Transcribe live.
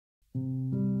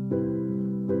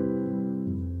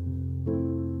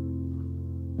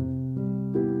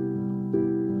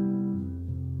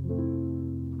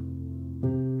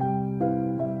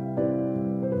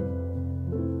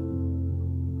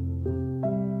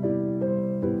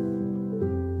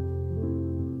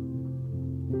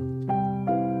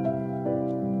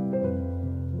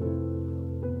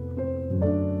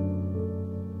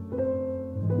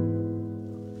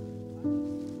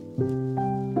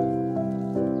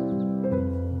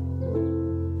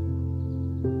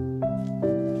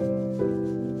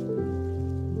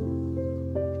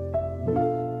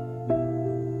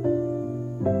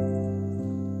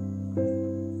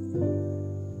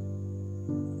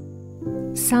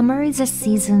Summer is a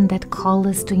season that calls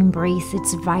us to embrace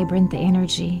its vibrant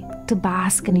energy, to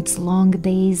bask in its long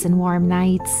days and warm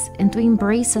nights, and to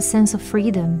embrace a sense of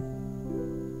freedom.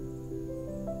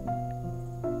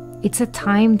 It's a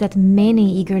time that many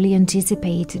eagerly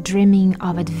anticipate, dreaming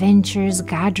of adventures,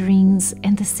 gatherings,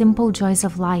 and the simple joys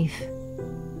of life.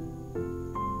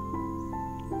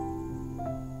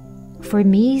 For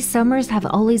me, summers have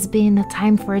always been a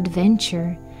time for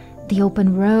adventure. The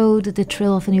open road, the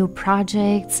thrill of new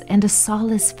projects, and the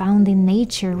solace found in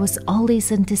nature was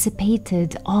always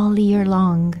anticipated all year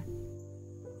long.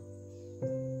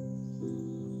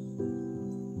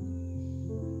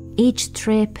 Each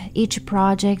trip, each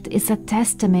project is a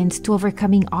testament to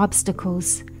overcoming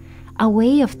obstacles, a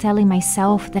way of telling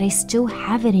myself that I still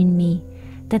have it in me,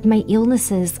 that my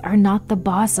illnesses are not the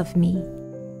boss of me.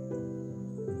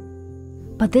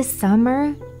 But this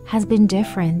summer has been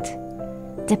different.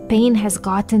 The pain has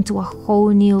gotten to a whole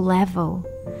new level.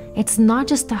 It's not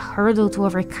just a hurdle to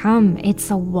overcome, it's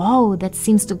a wall that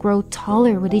seems to grow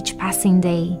taller with each passing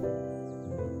day.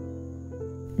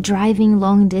 Driving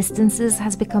long distances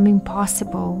has become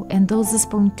impossible, and those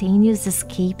spontaneous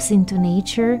escapes into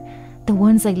nature, the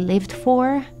ones I lived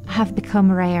for, have become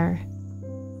rare.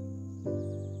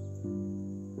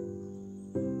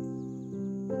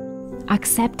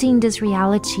 Accepting this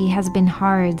reality has been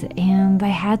hard, and I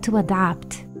had to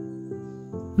adapt.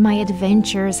 My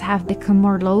adventures have become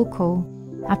more local.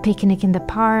 A picnic in the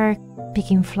park,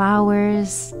 picking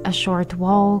flowers, a short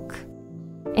walk.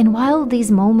 And while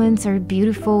these moments are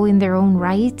beautiful in their own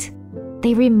right,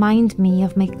 they remind me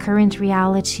of my current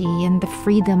reality and the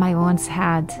freedom I once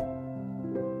had.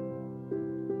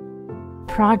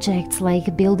 Projects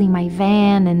like building my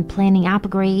van and planning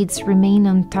upgrades remain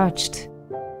untouched.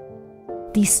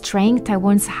 The strength I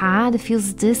once had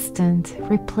feels distant,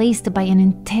 replaced by an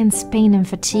intense pain and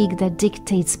fatigue that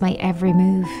dictates my every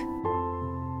move.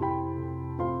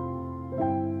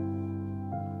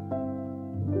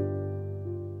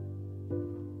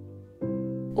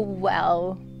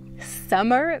 Well,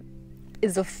 summer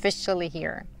is officially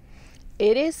here.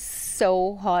 It is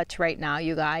so hot right now,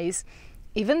 you guys.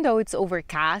 Even though it's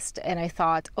overcast, and I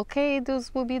thought, okay,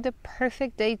 this will be the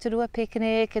perfect day to do a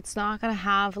picnic. It's not gonna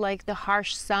have like the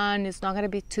harsh sun. It's not gonna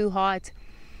be too hot.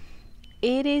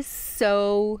 It is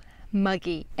so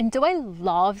muggy. And do I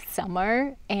love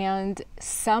summer? And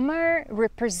summer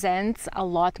represents a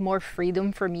lot more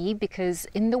freedom for me, because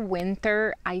in the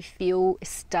winter I feel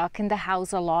stuck in the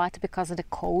house a lot because of the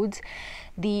cold.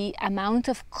 The amount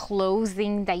of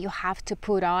clothing that you have to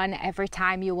put on every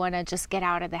time you want to just get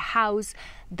out of the house,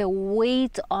 the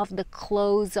weight of the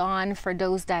clothes on for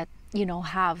those that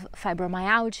have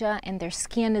fibromyalgia and their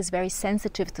skin is very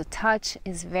sensitive to touch,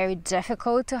 is very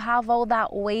difficult to have all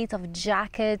that weight of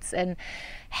jackets and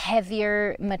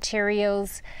heavier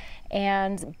materials,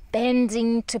 and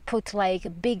bending to put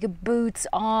like big boots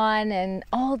on and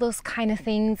all those kind of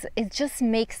things. It just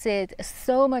makes it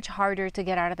so much harder to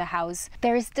get out of the house.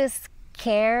 There's this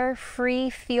carefree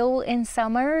feel in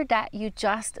summer that you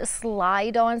just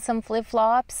slide on some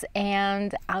flip-flops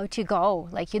and out you go.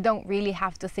 Like, you don't really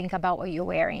have to think about what you're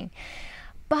wearing.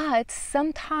 But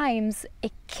sometimes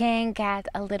it can get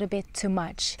a little bit too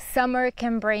much. Summer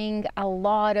can bring a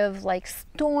lot of like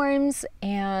storms,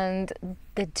 and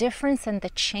the difference and the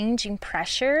changing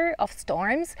pressure of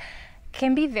storms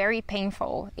can be very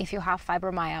painful if you have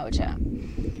fibromyalgia.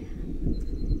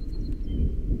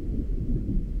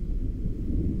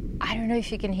 I don't know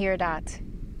if you can hear that,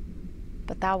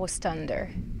 but that was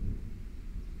thunder.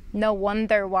 No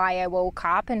wonder why I woke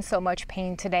up in so much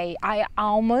pain today. I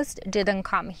almost didn't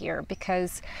come here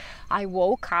because I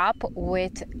woke up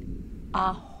with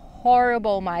a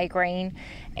horrible migraine,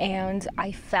 and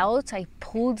I felt I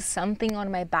pulled something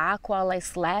on my back while I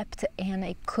slept, and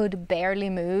I could barely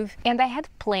move. And I had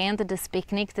planned this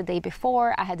picnic the day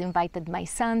before. I had invited my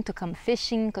son to come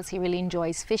fishing because he really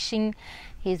enjoys fishing.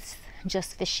 He's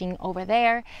just fishing over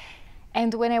there.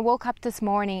 And when I woke up this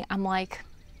morning, I'm like,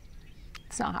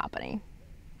 it's not happening.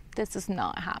 This is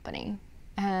not happening.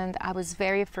 And I was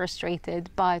very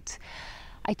frustrated, but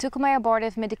I took my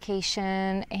abortive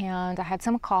medication and I had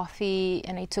some coffee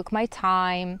and I took my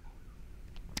time.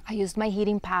 I used my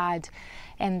heating pad,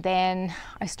 and then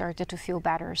I started to feel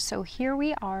better. So here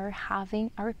we are having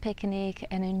our picnic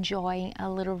and enjoying a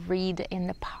little read in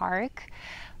the park,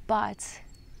 but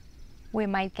we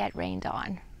might get rained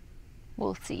on.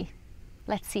 We'll see.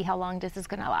 Let's see how long this is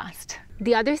gonna last.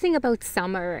 The other thing about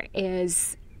summer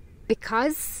is,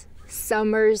 because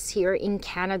summers here in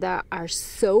Canada are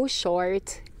so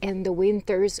short and the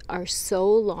winters are so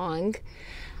long,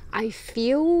 I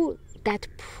feel that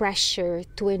pressure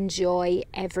to enjoy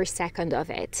every second of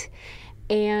it.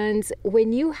 And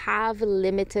when you have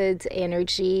limited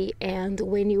energy and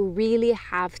when you really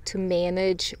have to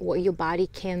manage what your body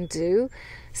can do,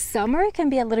 summer can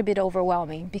be a little bit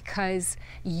overwhelming, because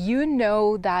you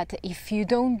know that if you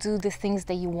don't do the things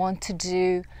that you want to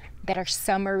do that are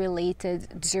summer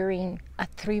related during a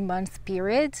 3-month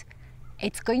period,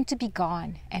 it's going to be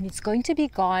gone, and it's going to be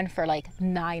gone for like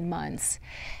 9 months.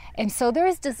 And so there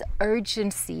is this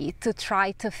urgency to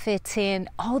try to fit in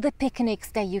all the picnics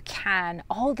that you can,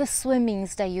 all the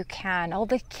swimmings that you can, all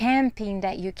the camping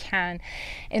that you can.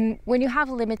 And when you have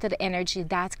limited energy,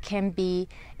 that can be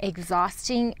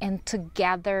exhausting, and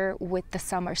together with the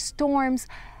summer storms,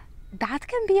 that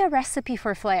can be a recipe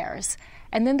for flares.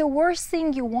 And then the worst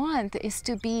thing you want is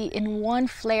to be in one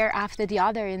flare after the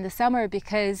other in the summer,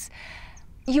 because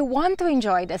you want to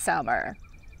enjoy the summer.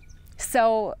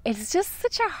 So it's just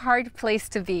such a hard place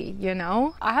to be, you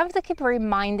know? I have to keep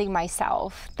reminding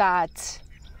myself that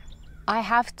I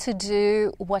have to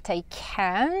do what I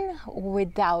can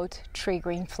without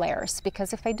triggering flares,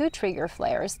 because if I do trigger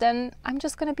flares, then I'm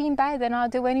just gonna be in bed and not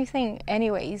do anything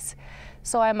anyways.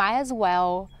 So I might as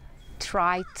well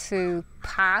try to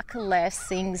pack less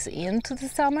things into the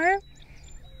summer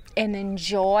and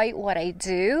enjoy what I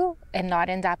do and not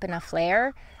end up in a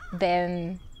flare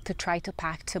than to try to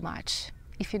pack too much,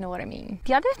 if you know what I mean.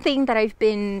 The other thing that I've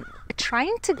been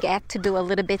trying to get to do a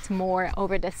little bit more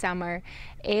over the summer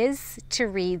is to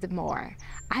read more.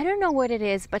 I don't know what it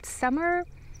is, but summer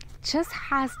just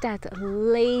has that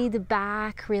laid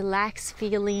back, relaxed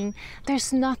feeling.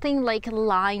 There's nothing like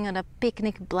lying on a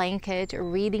picnic blanket,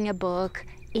 reading a book,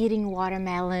 eating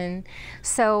watermelon.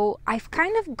 So I've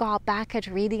kind of got back at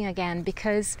reading again,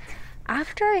 because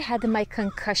after I had my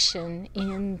concussion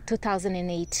in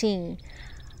 2018,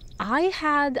 I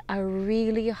had a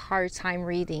really hard time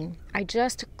reading. I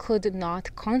just could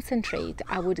not concentrate.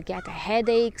 I would get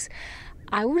headaches.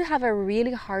 I would have a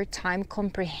really hard time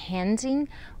comprehending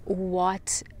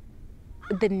what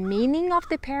the meaning of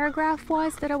the paragraph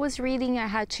was that I was reading. I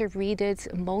had to read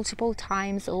it multiple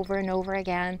times over and over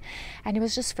again, and it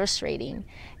was just frustrating.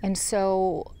 And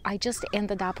so I just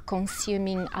ended up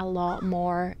consuming a lot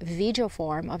more video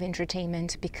form of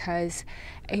entertainment, because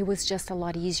it was just a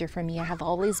lot easier for me. I have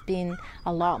always been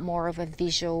a lot more of a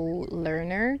visual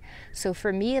learner, so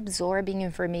for me absorbing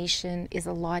information is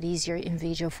a lot easier in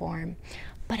video form.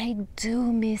 But I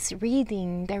do miss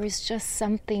reading. There is just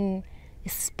something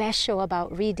special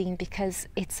about reading, because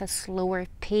it's a slower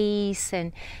pace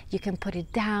and you can put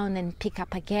it down and pick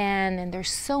up again, and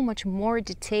there's so much more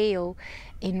detail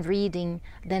in reading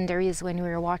than there is when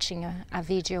we're watching a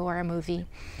video or a movie.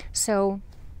 So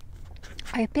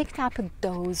I picked up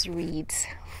those reads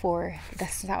for the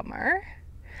summer.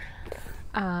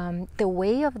 The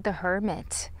Way of the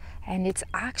Hermit, and it's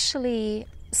actually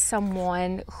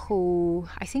someone who,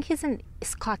 I think he's a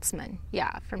Scotsman,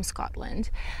 yeah, from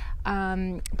Scotland.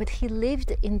 But he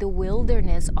lived in the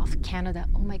wilderness of Canada.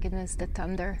 Oh my goodness, the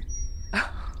thunder.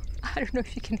 I don't know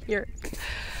if you can hear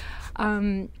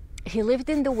it. He lived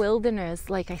in the wilderness,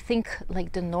 like I think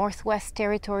like the Northwest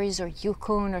Territories or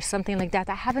Yukon or something like that.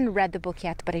 I haven't read the book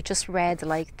yet, but I just read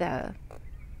like the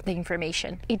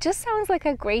information. It just sounds like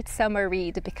a great summer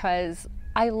read, because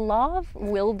I love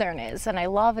wilderness and I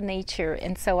love nature,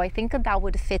 and so I think that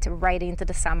would fit right into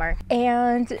the summer.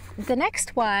 And the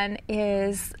next one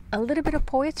is a little bit of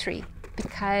poetry,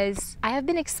 because I have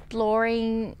been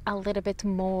exploring a little bit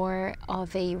more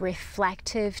of a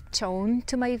reflective tone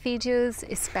to my videos,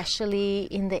 especially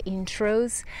in the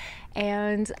intros.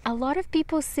 And a lot of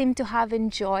people seem to have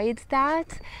enjoyed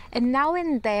that. And now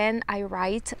and then I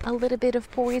write a little bit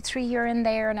of poetry here and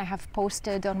there, and I have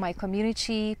posted on my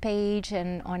community page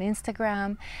and on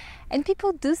Instagram, and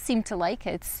people do seem to like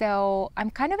it. So I'm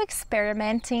kind of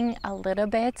experimenting a little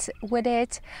bit with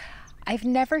it. I've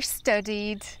never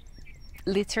studied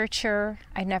literature.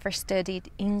 I never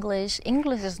studied English.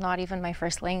 English is not even my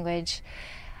first language.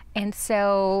 And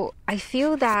so I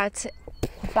feel that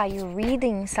by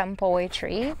reading some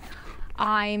poetry,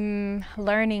 I'm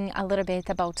learning a little bit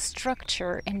about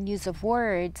structure and use of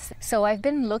words. So I've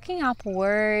been looking up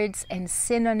words and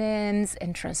synonyms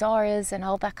and thesaurus and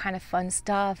all that kind of fun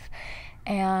stuff.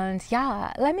 And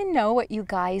yeah, let me know what you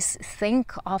guys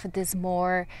think of this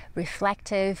more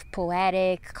reflective,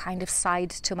 poetic kind of side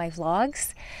to my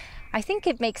vlogs. I think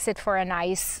it makes it for a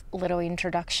nice little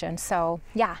introduction. So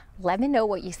yeah, let me know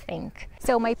what you think.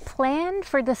 So my plan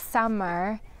for the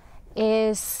summer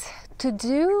is To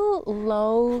do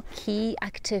low-key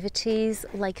activities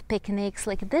like picnics,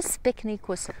 like this picnic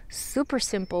was super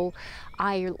simple.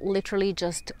 I literally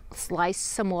just sliced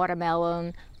some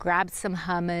watermelon, grabbed some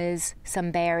hummus,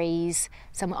 some berries,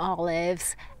 some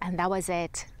olives, and that was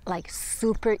it. Like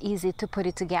super easy to put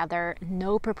it together,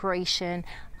 no preparation.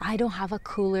 I don't have a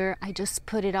cooler. I just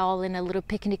put it all in a little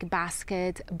picnic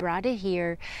basket, brought it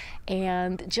here,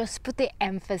 and just put the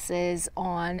emphasis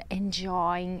on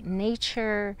enjoying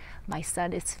nature. My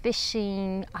son is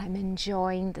fishing. I'm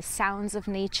enjoying the sounds of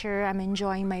nature. I'm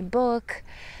enjoying my book.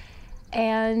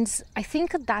 And I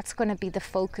think that's going to be the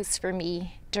focus for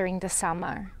me during the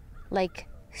summer. Like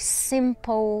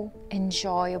simple,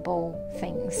 enjoyable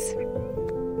things.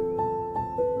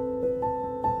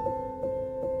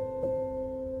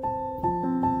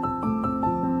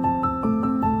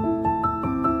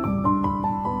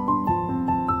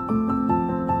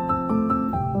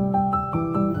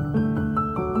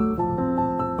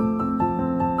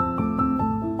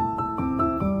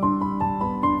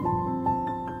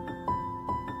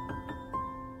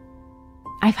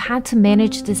 I've had to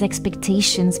manage these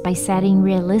expectations by setting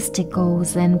realistic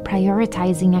goals and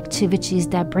prioritizing activities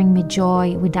that bring me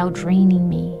joy without draining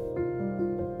me.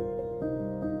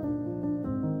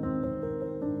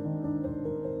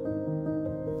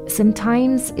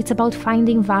 Sometimes it's about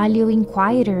finding value in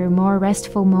quieter, more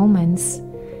restful moments,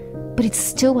 but it's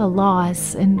still a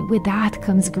loss, and with that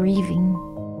comes grieving.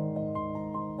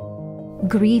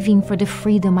 Grieving for the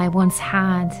freedom I once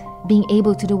had, being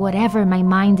able to do whatever my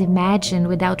mind imagined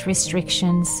without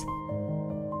restrictions.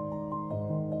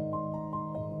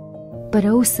 But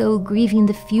also grieving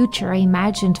the future I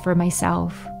imagined for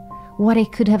myself, what I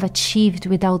could have achieved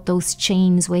without those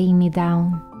chains weighing me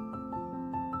down.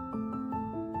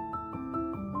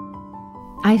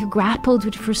 I've grappled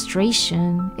with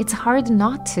frustration. It's hard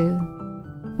not to.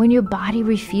 When your body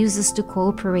refuses to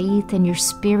cooperate and your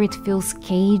spirit feels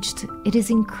caged, it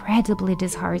is incredibly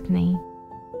disheartening.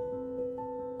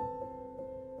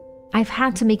 I've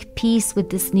had to make peace with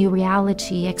this new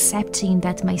reality, accepting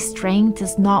that my strength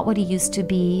is not what it used to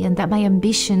be and that my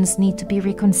ambitions need to be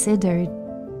reconsidered.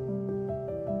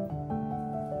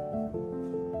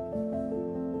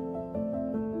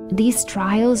 These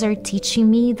trials are teaching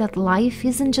me that life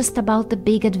isn't just about the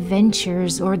big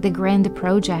adventures or the grand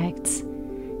projects.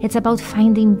 It's about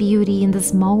finding beauty in the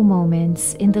small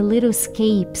moments, in the little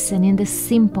escapes, and in the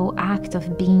simple act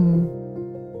of being.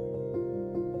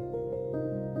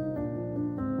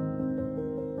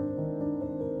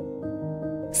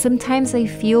 Sometimes I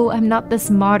feel I'm not the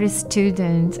smartest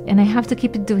student and I have to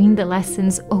keep doing the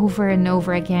lessons over and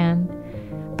over again.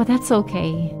 But that's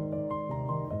okay.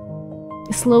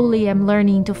 Slowly I'm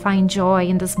learning to find joy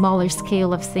in the smaller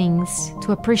scale of things,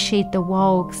 to appreciate the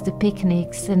walks, the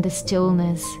picnics, and the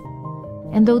stillness.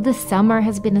 And though the summer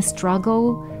has been a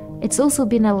struggle, it's also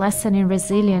been a lesson in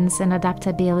resilience and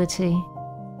adaptability.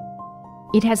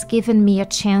 It has given me a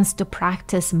chance to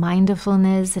practice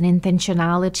mindfulness and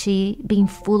intentionality, being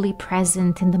fully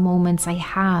present in the moments I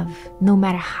have, no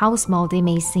matter how small they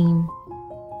may seem.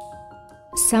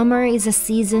 Summer is a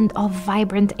season of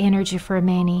vibrant energy for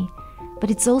many, but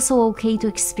it's also okay to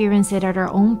experience it at our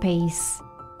own pace.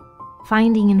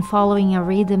 Finding and following a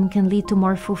rhythm can lead to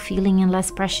more fulfilling and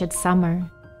less pressured summer.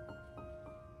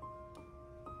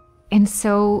 And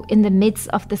so, in the midst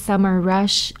of the summer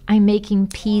rush, I'm making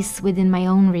peace within my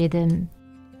own rhythm.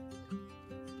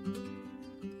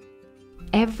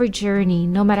 Every journey,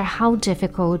 no matter how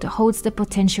difficult, holds the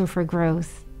potential for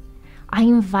growth. I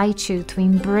invite you to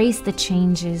embrace the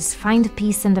changes, find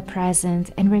peace in the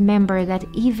present, and remember that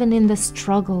even in the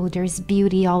struggle, there's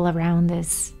beauty all around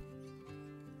us.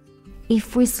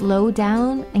 If we slow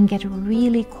down and get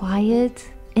really quiet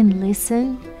and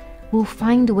listen, we'll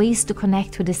find ways to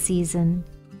connect with the season.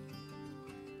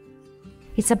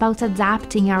 It's about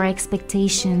adapting our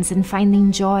expectations and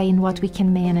finding joy in what we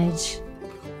can manage.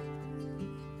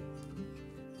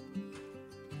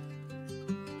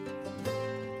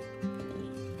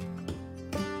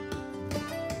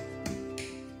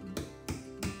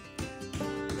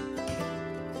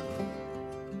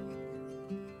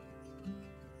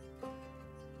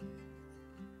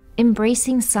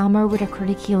 Embracing summer with a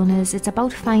chronic illness, it's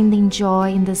about finding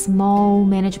joy in the small,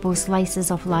 manageable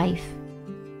slices of life.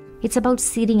 It's about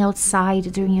sitting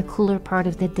outside during a cooler part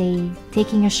of the day,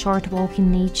 taking a short walk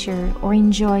in nature, or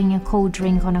enjoying a cold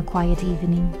drink on a quiet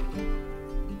evening.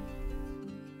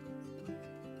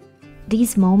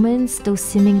 These moments, though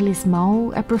seemingly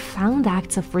small, are profound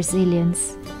acts of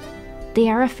resilience. They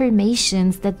are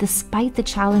affirmations that despite the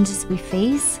challenges we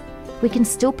face, we can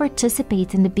still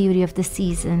participate in the beauty of the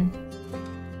season.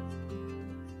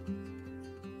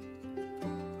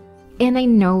 And I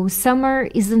know summer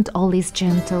isn't always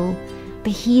gentle. The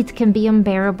heat can be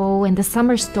unbearable, and the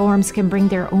summer storms can bring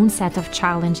their own set of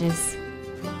challenges.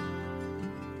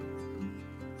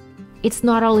 It's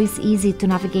not always easy to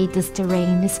navigate this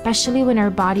terrain, especially when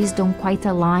our bodies don't quite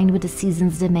align with the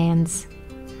season's demands.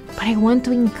 But I want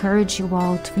to encourage you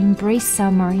all to embrace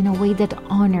summer in a way that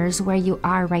honors where you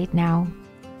are right now.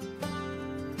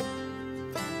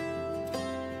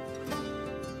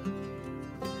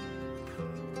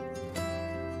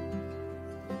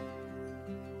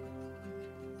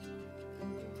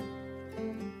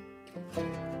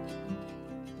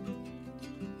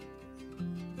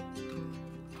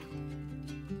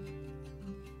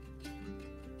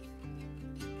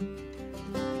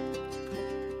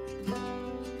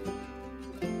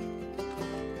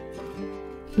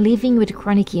 Living with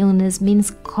chronic illness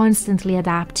means constantly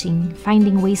adapting,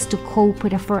 finding ways to cope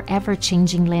with a forever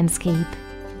changing landscape.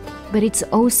 But it's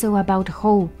also about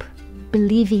hope,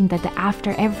 believing that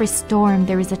after every storm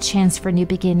there is a chance for new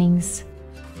beginnings.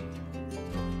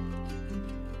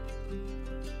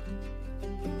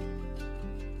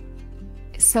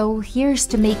 So here's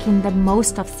to making the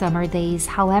most of summer days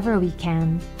however we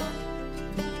can.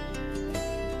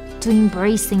 To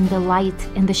embracing the light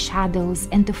and the shadows,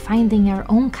 and to finding our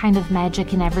own kind of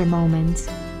magic in every moment.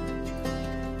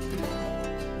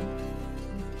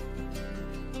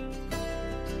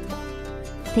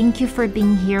 Thank you for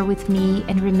being here with me,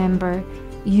 and remember,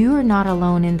 you're not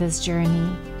alone in this journey,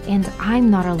 and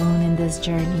I'm not alone in this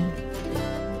journey.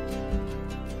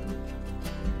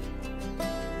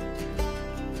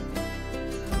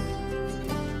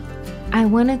 I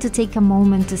wanted to take a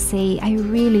moment to say I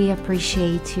really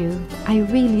appreciate you. I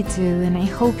really do, and I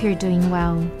hope you're doing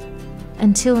well.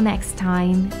 Until next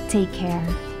time, take care.